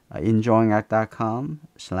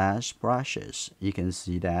enjoyingart.com/brushes. You can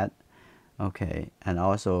see that. Okay, and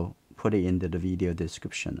also put it into the video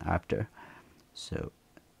description after. So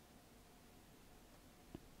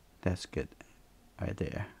that's good right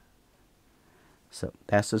there. So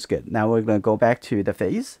that's just good. Now we're going to go back to the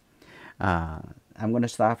face. I'm going to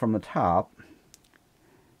start from the top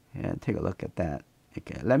and take a look at that.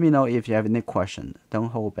 Okay, let me know if you have any question.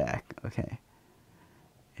 Don't hold back. Okay,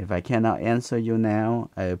 if I cannot answer you now,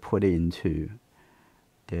 I'll put it into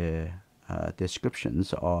the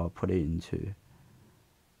descriptions, or put it into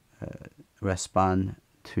respond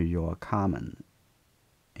to your comment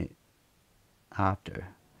after.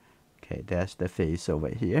 Okay, that's the face over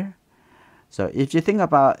here. So if you think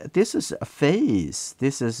about, this is a face,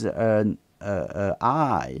 this is an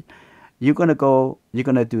eye, you're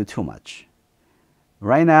gonna do too much.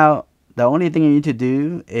 Right now, the only thing you need to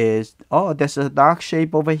do is, there's a dark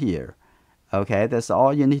shape over here. Okay, that's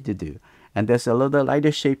all you need to do. And there's a little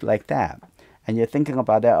lighter shape like that. And you're thinking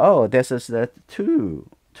about that, this is too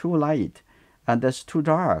light, and that's too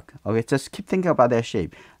dark. Okay, just keep thinking about that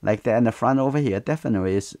shape. Like that in the front over here,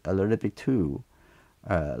 definitely is a little bit too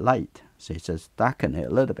light. So just darken it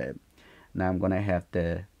a little bit. Now I'm going to have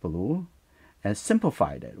the blue and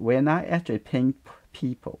simplify it. We're not actually painting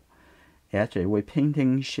people. Actually, we're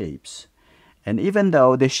painting shapes. And even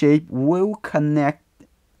though the shape will connect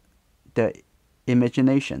the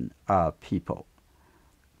imagination of people,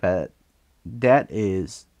 but that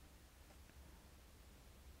is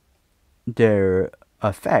their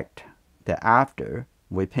effect that after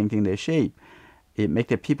we're painting the shape, it makes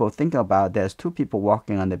the people think about there's two people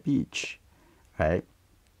walking on the beach, right?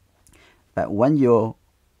 But when you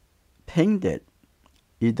paint it,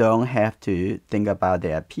 you don't have to think about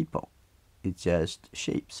their people. It's just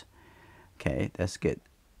shapes. Okay, that's good.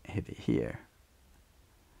 Have it here.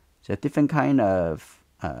 It's a different kind of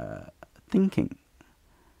thinking,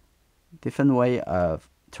 different way of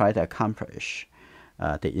try to accomplish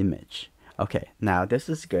the image. Okay, now this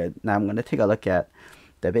is good. Now I'm going to take a look at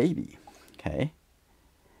the baby. Okay,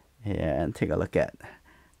 and take a look at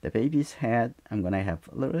the baby's head. I'm going to have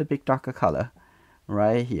a little bit darker color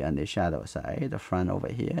right here on the shadow side, the front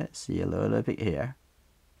over here. See a little bit here.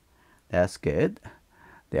 That's good.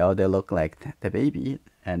 They all look like the baby,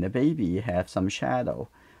 and the baby have some shadow.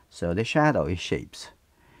 So the shadow is shapes.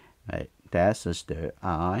 Right, that's just the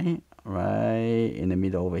eye. right in the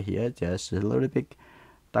middle over here, just a little bit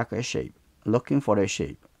darker shape, looking for the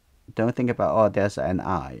shape. Don't think about, oh, there's an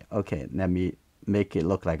eye. Okay, let me make it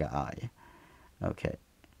look like an eye. Okay,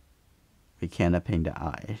 we cannot paint the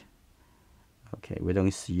eye. Okay, we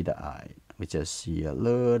don't see the eye. We just see a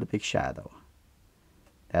little bit shadow.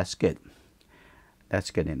 That's good. That's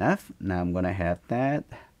good enough. Now I'm gonna have that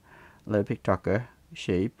little bit darker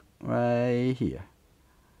shape right here.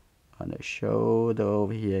 On the shoulder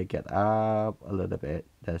over here, get up a little bit.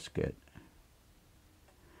 That's good.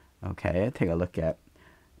 Okay, take a look at.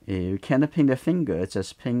 You cannot paint the finger,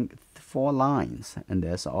 just paint 4 lines, and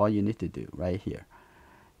that's all you need to do right here.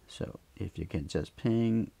 So if you can just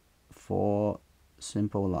paint 4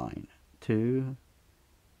 simple lines, 2,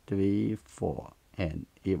 3, 4, and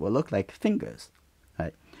it will look like fingers.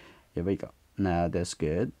 Right, here we go. Now that's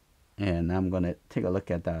good, and I'm gonna take a look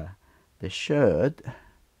at the shirt.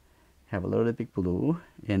 Have a little bit blue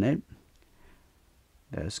in it.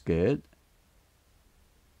 That's good.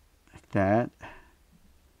 Like that.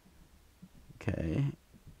 Okay,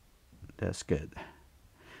 that's good.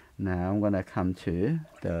 Now I'm gonna come to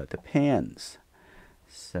the pants.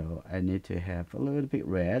 So I need to have a little bit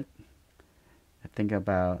red. I think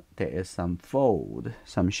about there is some fold,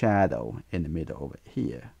 some shadow in the middle over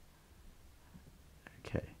here.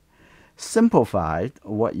 Okay, simplified.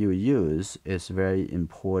 What you use is very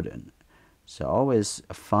important. So always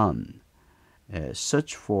fun.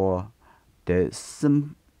 Search for the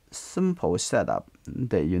simple setup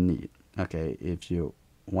that you need. Okay, if you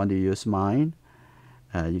want to use mine,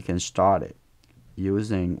 you can start it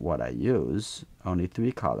using what I use, only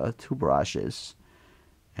 3 colors, 2 brushes,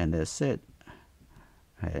 and that's it.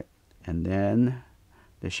 Okay. And then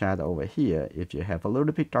the shadow over here, if you have a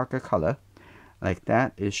little bit darker color, like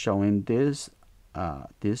that, is showing this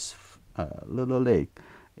little leg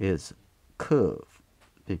is curved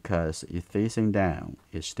because it's facing down.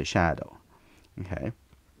 It's the shadow. Okay,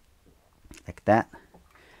 like that.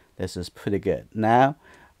 This is pretty good. Now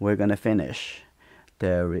we're gonna finish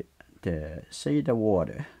the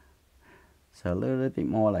water. So a little bit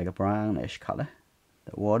more like a brownish color.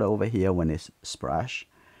 The water over here when it's splashed.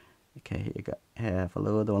 Okay, here you go. Have a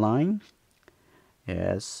little line.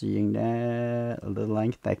 Yes, seeing that, a little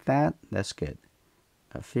line like that. That's good.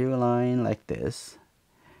 A few line like this.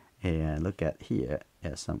 And look at here.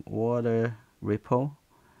 There's some water ripple.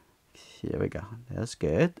 Here we go. That's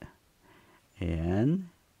good. And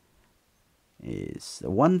it's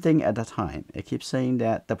one thing at a time. I keep saying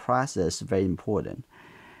that the process is very important.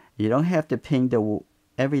 You don't have to paint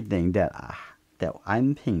everything that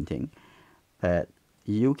I'm painting, but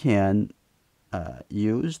you can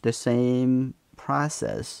use the same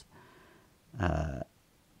process,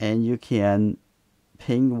 and you can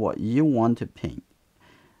paint what you want to paint.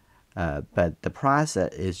 But the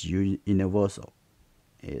process is universal.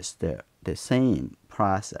 It's the same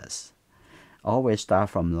process. Always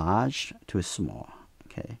start from large to small.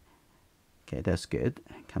 Okay, that's good.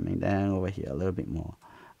 Coming down over here a little bit more,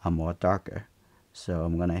 more darker. So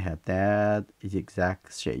I'm gonna have that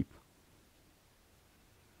exact shape.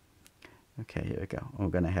 Okay, here we go. We're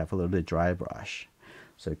gonna have a little bit dry brush.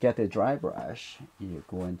 So get the dry brush. You're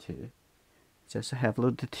going to just have a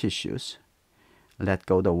little tissues. Let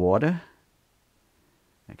go the water.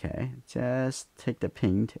 Okay, just take the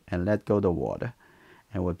paint and let go the water,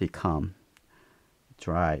 and will become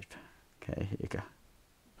dry. Okay, here you go.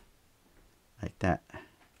 Like that.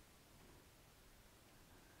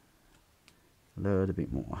 A little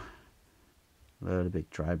bit more. A little bit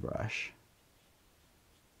dry brush.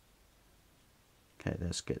 Okay,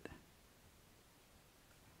 that's good.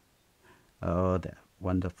 Oh, that's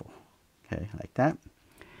wonderful. Okay, like that.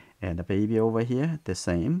 And the baby over here, the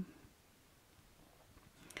same.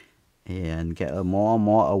 And get more and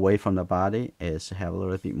more away from the body is have a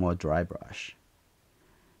little bit more dry brush.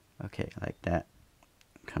 Okay, like that.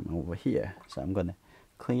 Come over here. So I'm gonna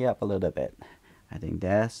clean up a little bit. I think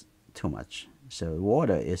that's too much. So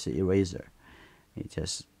water is an eraser. You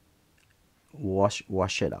just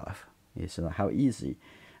wash it off. It's how easy,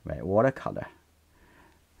 right? Watercolor.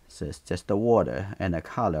 So it's just the water and the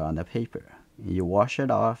color on the paper. You wash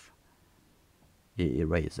it off. You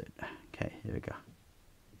erase it. Okay, here we go.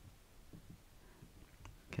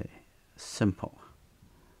 Okay, simple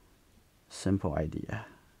idea,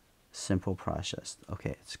 simple process.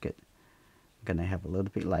 Okay, it's good. I'm gonna have a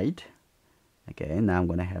little bit light. Okay, now I'm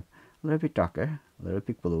gonna have a little bit darker, a little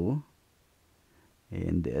bit blue.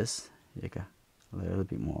 In this, here you go, a little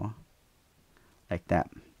bit more, like that.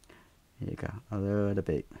 Here you go, a little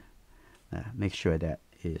bit. Make sure that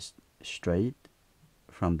is straight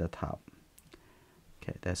from the top.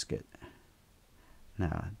 Okay, that's good.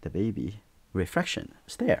 Now the baby reflection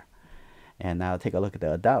is there. And now take a look at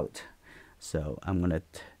the adult. So I'm gonna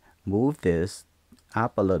move this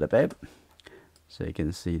up a little bit so you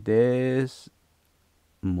can see this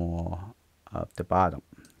more of the bottom.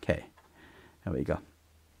 Okay, there we go.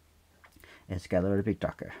 It's got a little bit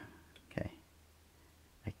darker. Okay,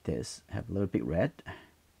 like this. Have a little bit red.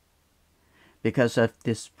 Because of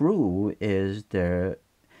this blue is the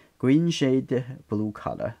green shade blue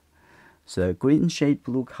color. So green shade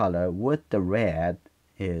blue color with the red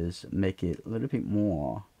is make it a little bit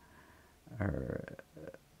more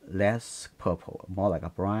less purple, more like a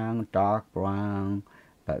brown, dark brown,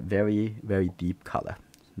 but very, very deep color.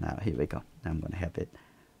 Now here we go. I'm gonna have it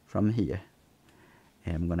from here.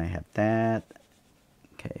 And I'm gonna have that,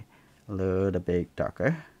 okay, a little bit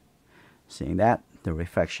darker. Seeing that, the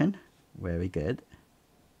reflection, very good.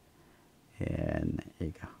 And here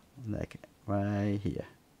you go, like right here.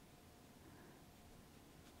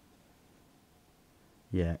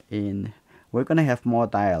 Yeah, we're gonna have more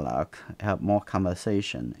dialogue, have more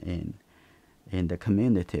conversation in the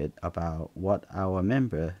community about what our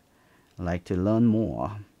member like to learn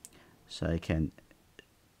more, so I can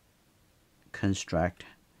construct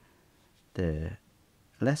the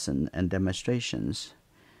lesson and demonstrations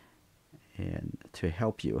and to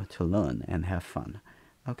help you to learn and have fun.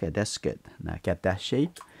 Okay, that's good. Now get that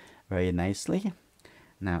shape very nicely.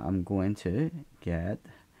 Now I'm going to get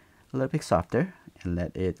a little bit softer and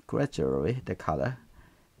let it gradually, the color,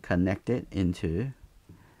 connect it into,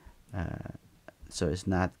 so it's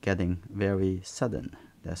not getting very sudden.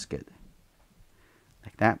 That's good.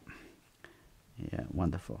 Like that. Yeah,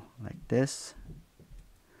 wonderful. Like this.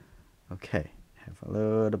 Okay, have a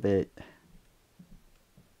little bit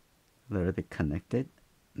connected.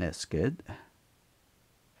 That's good.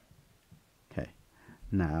 Okay,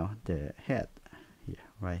 now the head here,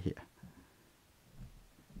 right here.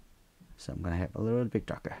 So I'm gonna have a little bit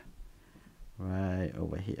darker right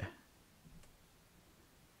over here.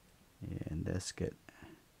 And that's good.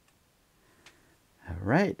 All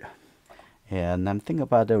right. And I'm thinking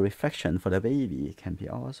about the reflection for the baby. It can be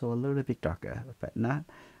also a little bit darker, but not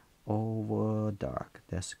over dark.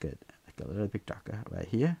 That's good. Like a little bit darker right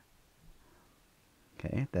here.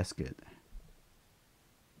 Okay, that's good.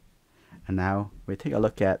 And now we take a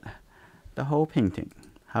look at the whole painting,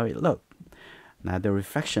 how it looked. Now the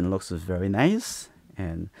reflection looks very nice,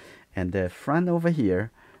 and the front over here,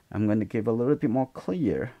 I'm going to give a little bit more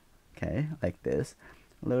clear. Okay, like this,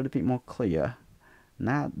 a little bit more clear,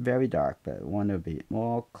 not very dark, but want to be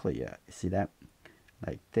more clear. You see that?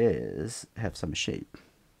 Like this, have some shape.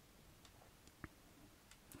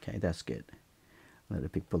 Okay, that's good. A little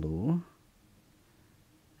bit blue,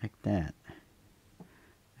 like that.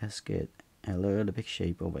 That's good. A little bit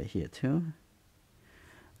shape over here too.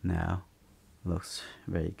 Now looks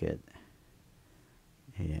very good.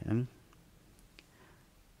 And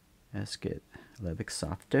that's good. A little bit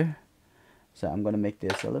softer. So I'm gonna make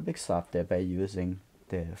this a little bit softer by using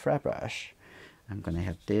the flat brush. I'm gonna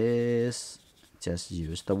have this, just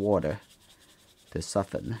use the water to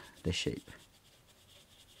soften the shape.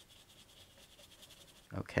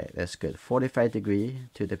 Okay, that's good. 45 degrees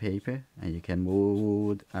to the paper, and you can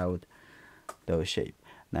move out those shapes.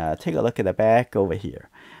 Now take a look at the back over here.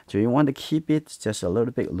 Do you want to keep it just a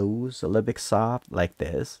little bit loose, a little bit soft like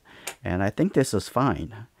this? And I think this is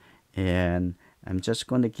fine. And I'm just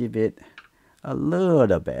going to give it a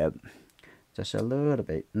little bit, just a little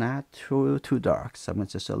bit, not too dark. So I'm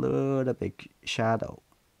just a little bit shadow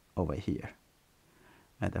over here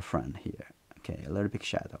at the front here. Okay, a little bit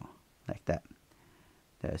shadow like that.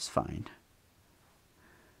 That's fine.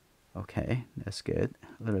 Okay, that's good.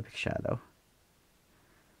 A little bit shadow.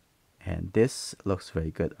 And this looks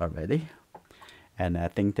very good already. And I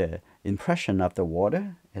think the impression of the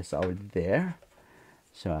water is already there.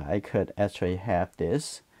 So I could actually have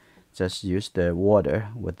this, just use the water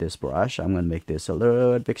with this brush. I'm going to make this a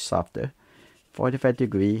little bit softer. 45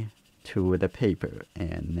 degrees to the paper.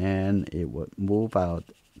 And then it would move out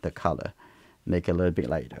the color, make it a little bit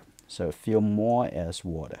lighter. So feel more as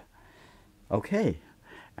water. Okay.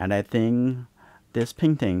 And I think this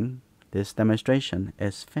painting, this demonstration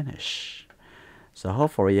is finished. So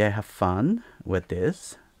hopefully you have fun with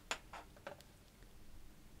this.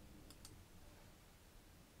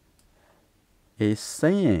 Is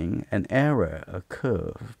saying an error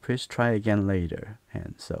occurred. Please try again later.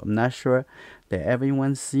 And so I'm not sure that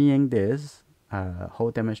everyone's seeing this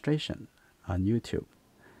whole demonstration on YouTube.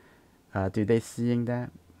 Do they seeing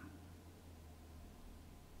that?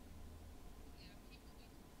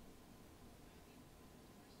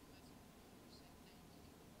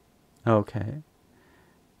 Okay.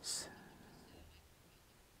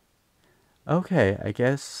 Okay, I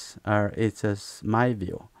guess it's just my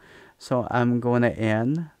view. So I'm going to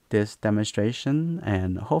end this demonstration,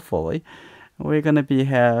 and hopefully we're going to be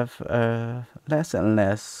have less and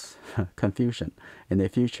less confusion in the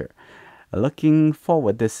future. Looking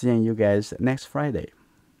forward to seeing you guys next Friday.